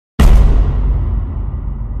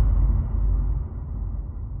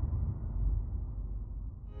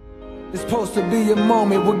It's supposed to be a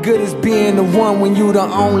moment. What good is being the one when you the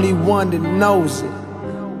only one that knows it?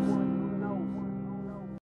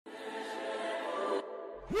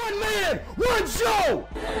 One man, one show,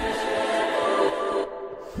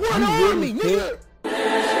 one army, nigga.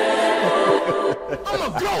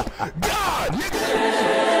 I'ma go, God, nigga.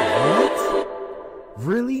 What?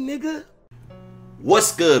 Really, nigga?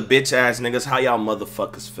 What's good, bitch ass niggas? How y'all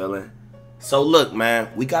motherfuckers feeling? So look, man,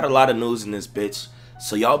 we got a lot of news in this bitch.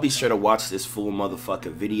 So y'all be sure to watch this full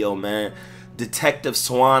motherfucking video, man. Detective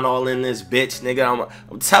Swan all in this bitch, nigga.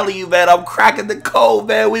 I'm telling you, man, I'm cracking the code,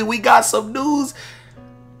 man. We got some news.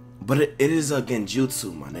 But it is a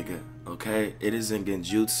genjutsu, my nigga, okay? It is a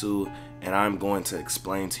genjutsu, and I'm going to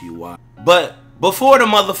explain to you why. But before the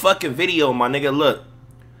motherfucking video, my nigga, look.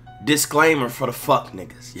 Disclaimer for the fuck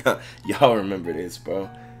niggas. Y'all remember this, bro.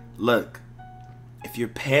 Look, if your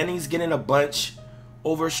panties get in a bunch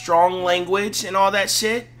over strong language and all that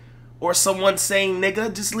shit, or someone saying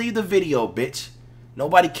nigga, just leave the video, bitch.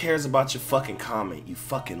 Nobody cares about your fucking comment, you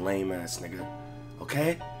fucking lame ass nigga.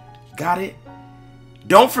 Okay? Got it?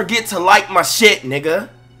 Don't forget to like my shit, nigga.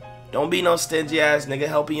 Don't be no stingy ass nigga.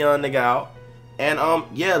 Help a young nigga out. And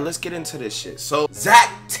yeah, let's get into this shit. So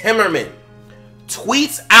Zach Timmerman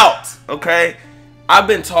tweets out, okay? I've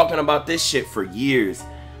been talking about this shit for years.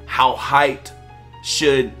 How height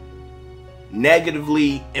should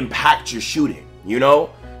negatively impact your shooting, you know?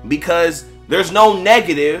 Because there's no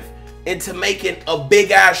negative into making a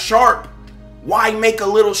big ass sharp. Why make a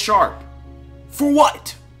little sharp? For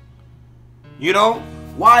what? You know?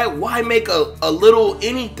 Why make a little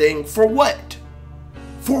anything for what?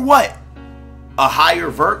 For what? A higher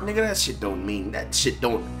vert, nigga? That shit don't mean, that shit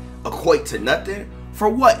don't equate to nothing. For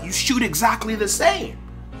what? You shoot exactly the same.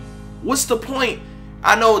 What's the point?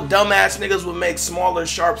 I know dumbass niggas would make smaller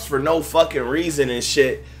sharps for no fucking reason and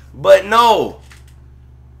shit, but no.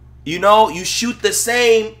 You know, you shoot the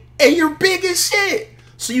same and you're big as shit.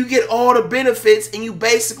 So you get all the benefits and you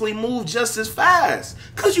basically move just as fast.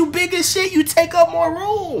 Cause you big as shit, you take up more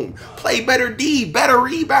room. Play better D, better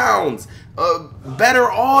rebounds, better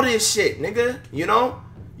all this shit, nigga. You know?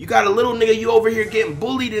 You got a little nigga, you over here getting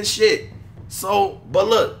bullied and shit. So, but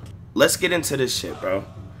look, let's get into this shit, bro.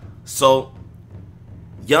 So,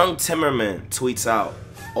 young Timmerman tweets out,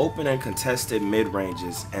 open and contested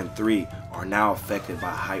mid-ranges and 3 are now affected by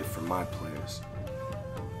height for my players.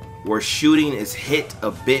 Where shooting is hit a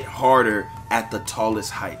bit harder at the tallest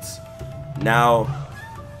heights. Now,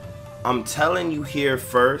 I'm telling you here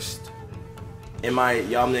first, y'all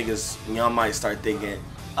niggas, y'all might start thinking,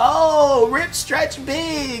 oh, rip stretch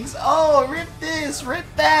bigs. Oh, rip this, rip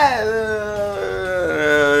that.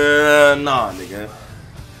 Nah, nigga.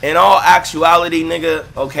 In all actuality, nigga,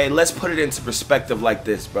 okay, let's put it into perspective like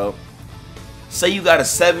this, bro. Say you got a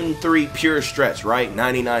 7'3" pure stretch, right?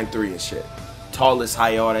 99.3 and shit. Tallest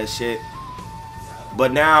height, all that shit.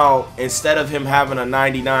 But now, instead of him having a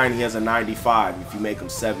 99, he has a 95 if you make him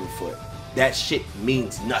 7 foot. That shit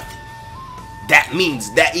means nothing. That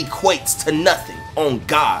means that equates to nothing. On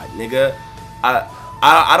God, nigga.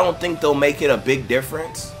 I don't think they'll make it a big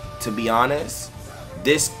difference, to be honest.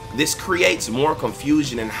 This creates more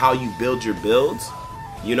confusion in how you build your builds,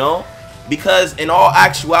 you know? Because in all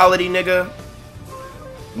actuality, nigga,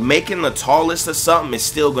 making the tallest of something is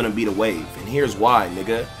still gonna be the wave. And here's why,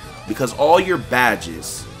 nigga. Because all your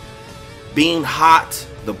badges, being hot,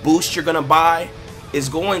 the boost you're gonna buy, is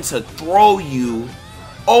going to throw you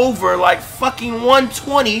over like fucking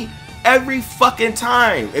 120 every fucking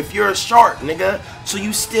time if you're a shark, nigga. So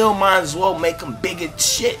you still might as well make them big as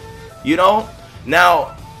shit, you know?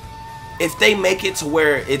 Now, if they make it to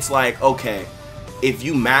where it's like, okay, if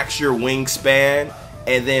you max your wingspan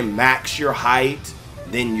and then max your height,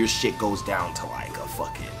 then your shit goes down to like a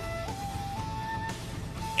fucking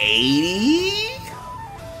 80.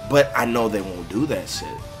 But I know they won't do that shit,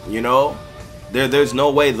 you know? There's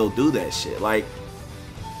no way they'll do that shit. Like,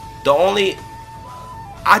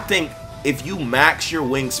 I think if you max your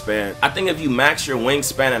wingspan,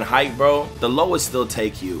 and height, bro, the lowest they'll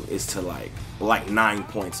take you is to like 9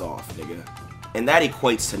 points off, nigga. And that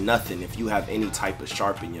equates to nothing if you have any type of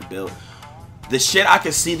sharp in your build. The shit I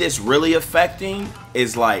can see this really affecting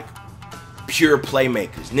is like pure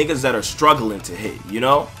playmakers, niggas that are struggling to hit, you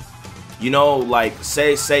know? You know, like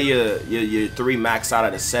say your 3 max out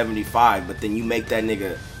at a 75, but then you make that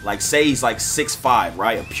nigga, like say he's like 6'5",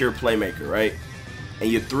 right? A pure playmaker, right?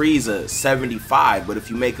 And your 3's a 75, but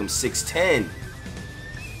if you make him 6'10",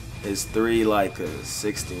 his 3 like a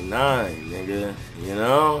 69, nigga, you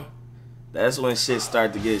know? That's when shit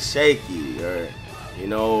start to get shaky, or, you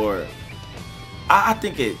know, or I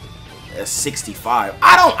think it a 65.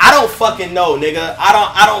 I don't fucking know, nigga.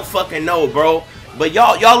 I don't fucking know, bro. But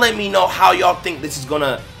y'all let me know how y'all think this is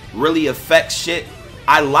gonna really affect shit.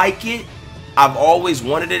 I like it. I've always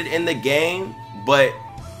wanted it in the game, but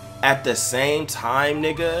at the same time,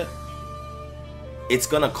 nigga, it's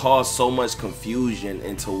gonna cause so much confusion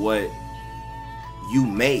into what you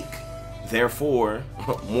make. Therefore,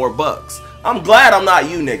 more bucks. I'm glad I'm not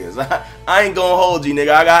you niggas. I ain't gonna hold you, nigga.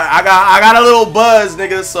 I got a little buzz,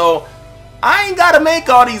 nigga. So I ain't gotta make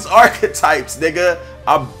all these archetypes, nigga.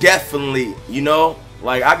 I'm definitely, you know,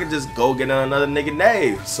 like I could just go get another nigga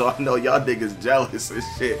name. So I know y'all niggas jealous and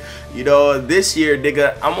shit. You know, this year,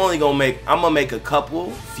 nigga, I'm gonna make a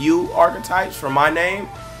few archetypes for my name,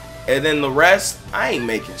 and then the rest, I ain't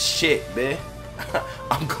making shit, man.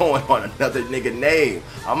 I'm going on another nigga name.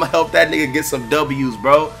 I'm gonna help that nigga get some W's,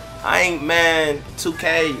 bro. I ain't, man,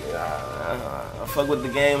 2K. I fuck with the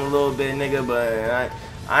game a little bit, nigga, but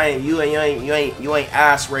you ain't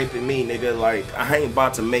ass raping me, nigga. Like, I ain't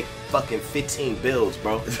about to make fucking 15 builds,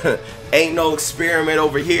 bro. Ain't no experiment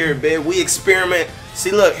over here, man. We experiment.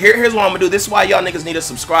 See, look, here's what I'm gonna do. This is why y'all niggas need to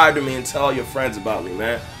subscribe to me and tell all your friends about me,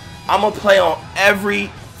 man. I'm gonna play on every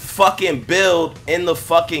fucking build in the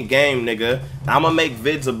fucking game, nigga. I'm gonna make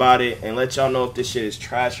vids about it and let y'all know if this shit is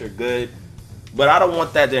trash or good. But I don't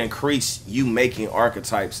want that to increase you making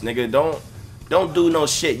archetypes, nigga. Don't do no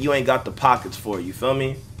shit you ain't got the pockets for, you feel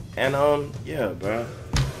me? And yeah, bro.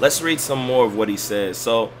 Let's read some more of what he says.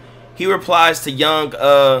 So he replies to young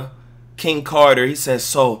King Carter. He says,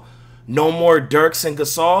 so no more Dirks and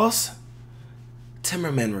Gasols?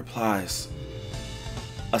 Timmerman replies,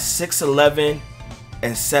 a 6'11"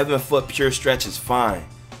 and 7-foot pure stretch is fine.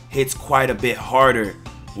 Hits quite a bit harder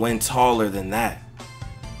when taller than that.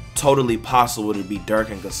 Totally possible to be Dirk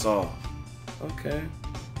and Gasol. Okay.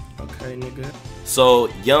 Okay, nigga. So,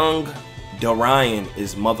 young Dorian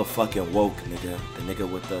is motherfucking woke, nigga. The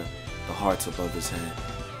nigga with the hearts above his head.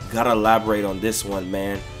 Gotta elaborate on this one,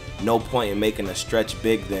 man. No point in making a stretch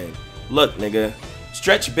big then. Look, nigga.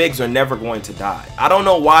 Stretch bigs are never going to die. I don't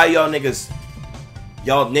know why y'all niggas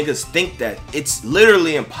think that. It's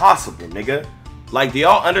literally impossible, nigga. Like, do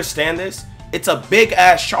y'all understand this? It's a big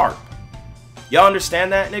ass shark. Y'all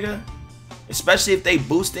understand that, nigga? Especially if they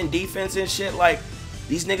boost in defense and shit. Like,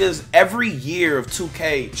 these niggas, every year of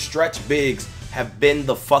 2K, stretch bigs have been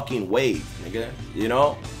the fucking wave, nigga. You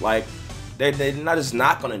know? Like, they're just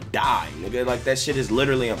not gonna die, nigga. Like, that shit is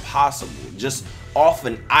literally impossible. Just off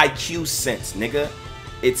an IQ sense, nigga.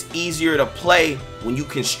 It's easier to play when you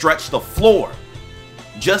can stretch the floor.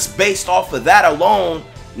 Just based off of that alone,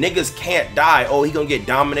 niggas can't die. Oh, he gonna get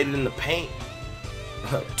dominated in the paint.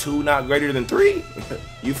 2 not greater than 3.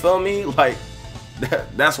 You feel me? Like,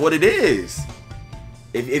 that's what it is.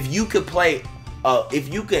 If you could play,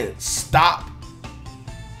 if you can stop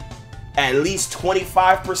at least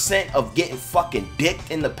 25% of getting fucking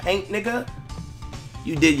dicked in the paint, nigga,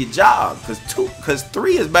 you did your job. Cause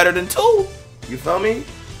 3 is better than 2. You feel me?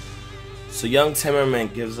 So young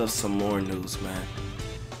Timmerman gives us some more news, man.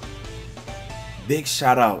 Big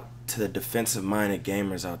shout out to the defensive-minded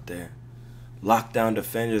gamers out there. Lockdown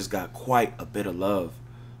defenders got quite a bit of love.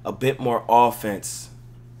 A bit more offense.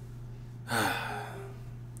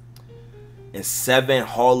 And 7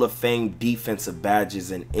 Hall of Fame defensive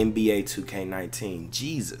badges in NBA 2K19.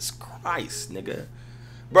 Jesus Christ, nigga.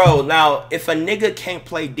 Bro, now, if a nigga can't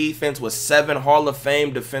play defense with 7 Hall of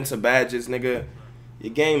Fame defensive badges, nigga,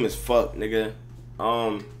 your game is fucked, nigga.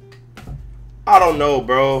 I don't know,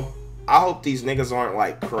 bro. I hope these niggas aren't,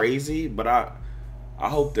 like, crazy, but I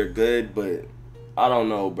hope they're good, but I don't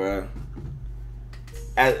know, bro.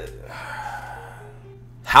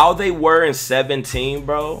 How they were in 17,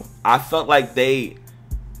 bro, I felt like they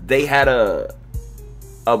had a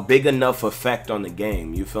big enough effect on the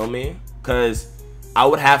game, you feel me? Because I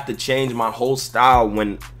would have to change my whole style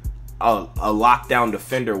when a lockdown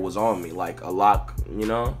defender was on me, like a lock, you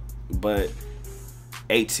know? But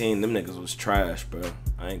 18, them niggas was trash, bro.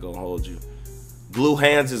 I ain't gonna hold you. Glue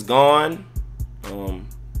hands is gone.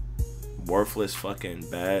 Worthless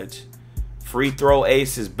fucking badge. Free throw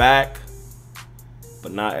ace is back.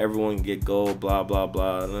 But not everyone get gold, blah, blah,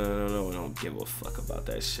 blah. No, we don't give a fuck about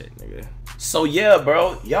that shit, nigga. So, yeah,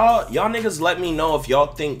 bro. Y'all niggas let me know if y'all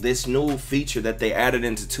think this new feature that they added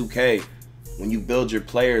into 2K, when you build your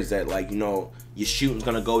players that, like, you know, your shooting's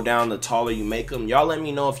gonna go down the taller you make them. Y'all let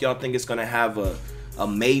me know if y'all think it's gonna have a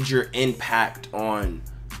major impact on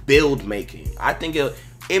build making. I think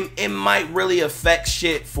it might really affect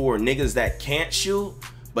shit for niggas that can't shoot,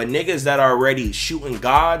 but niggas that are already shooting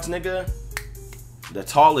gods, nigga, the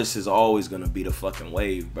tallest is always gonna be the fucking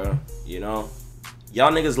wave, bro. You know?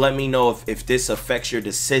 Y'all niggas let me know if this affects your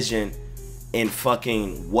decision in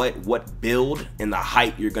fucking what build and the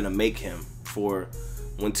hype you're gonna make him for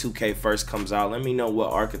when 2K first comes out. Let me know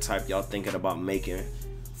what archetype y'all thinking about making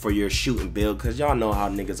for your shooting build, because y'all know how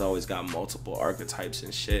niggas always got multiple archetypes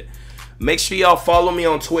and shit. Make sure y'all follow me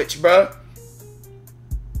on Twitch, bruh.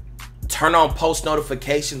 Turn on post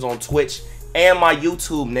notifications on Twitch and my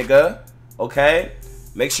YouTube, nigga. Okay?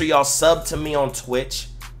 Make sure y'all sub to me on Twitch.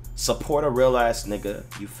 Support a real ass nigga.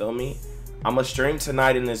 You feel me? I'ma stream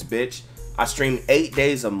tonight in this bitch. I streamed 8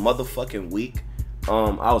 days a motherfucking week.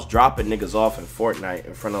 I was dropping niggas off in Fortnite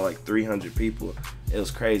in front of like 300 people. It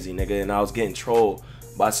was crazy, nigga. And I was getting trolled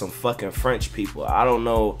by some fucking French people. I don't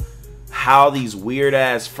know how these weird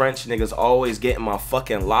ass French niggas always get in my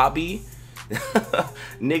fucking lobby.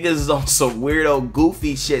 Niggas is on some weirdo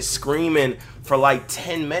goofy shit screaming for like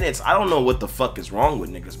 10 minutes. I don't know what the fuck is wrong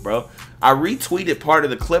with niggas, bro. I retweeted part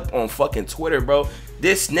of the clip on fucking Twitter, bro.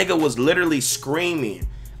 This nigga was literally screaming.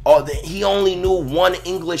 Oh, he only knew one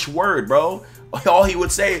English word, bro. All he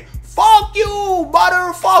would say, fuck you,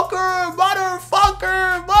 motherfucker,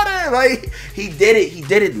 motherfucker, mother. Like, he did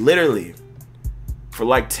it literally for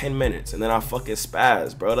like 10 minutes. And then I fucking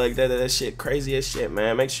spaz, bro. Like, that shit crazy as shit,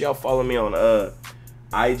 man. Make sure y'all follow me on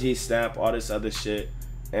IG, Snap, all this other shit.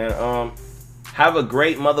 And have a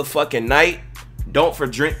great motherfucking night. Don't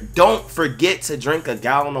forget to drink a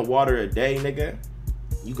gallon of water a day, nigga.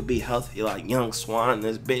 You could be healthy like young Swan in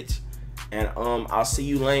this bitch. And I'll see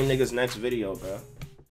you lame niggas next video, bro.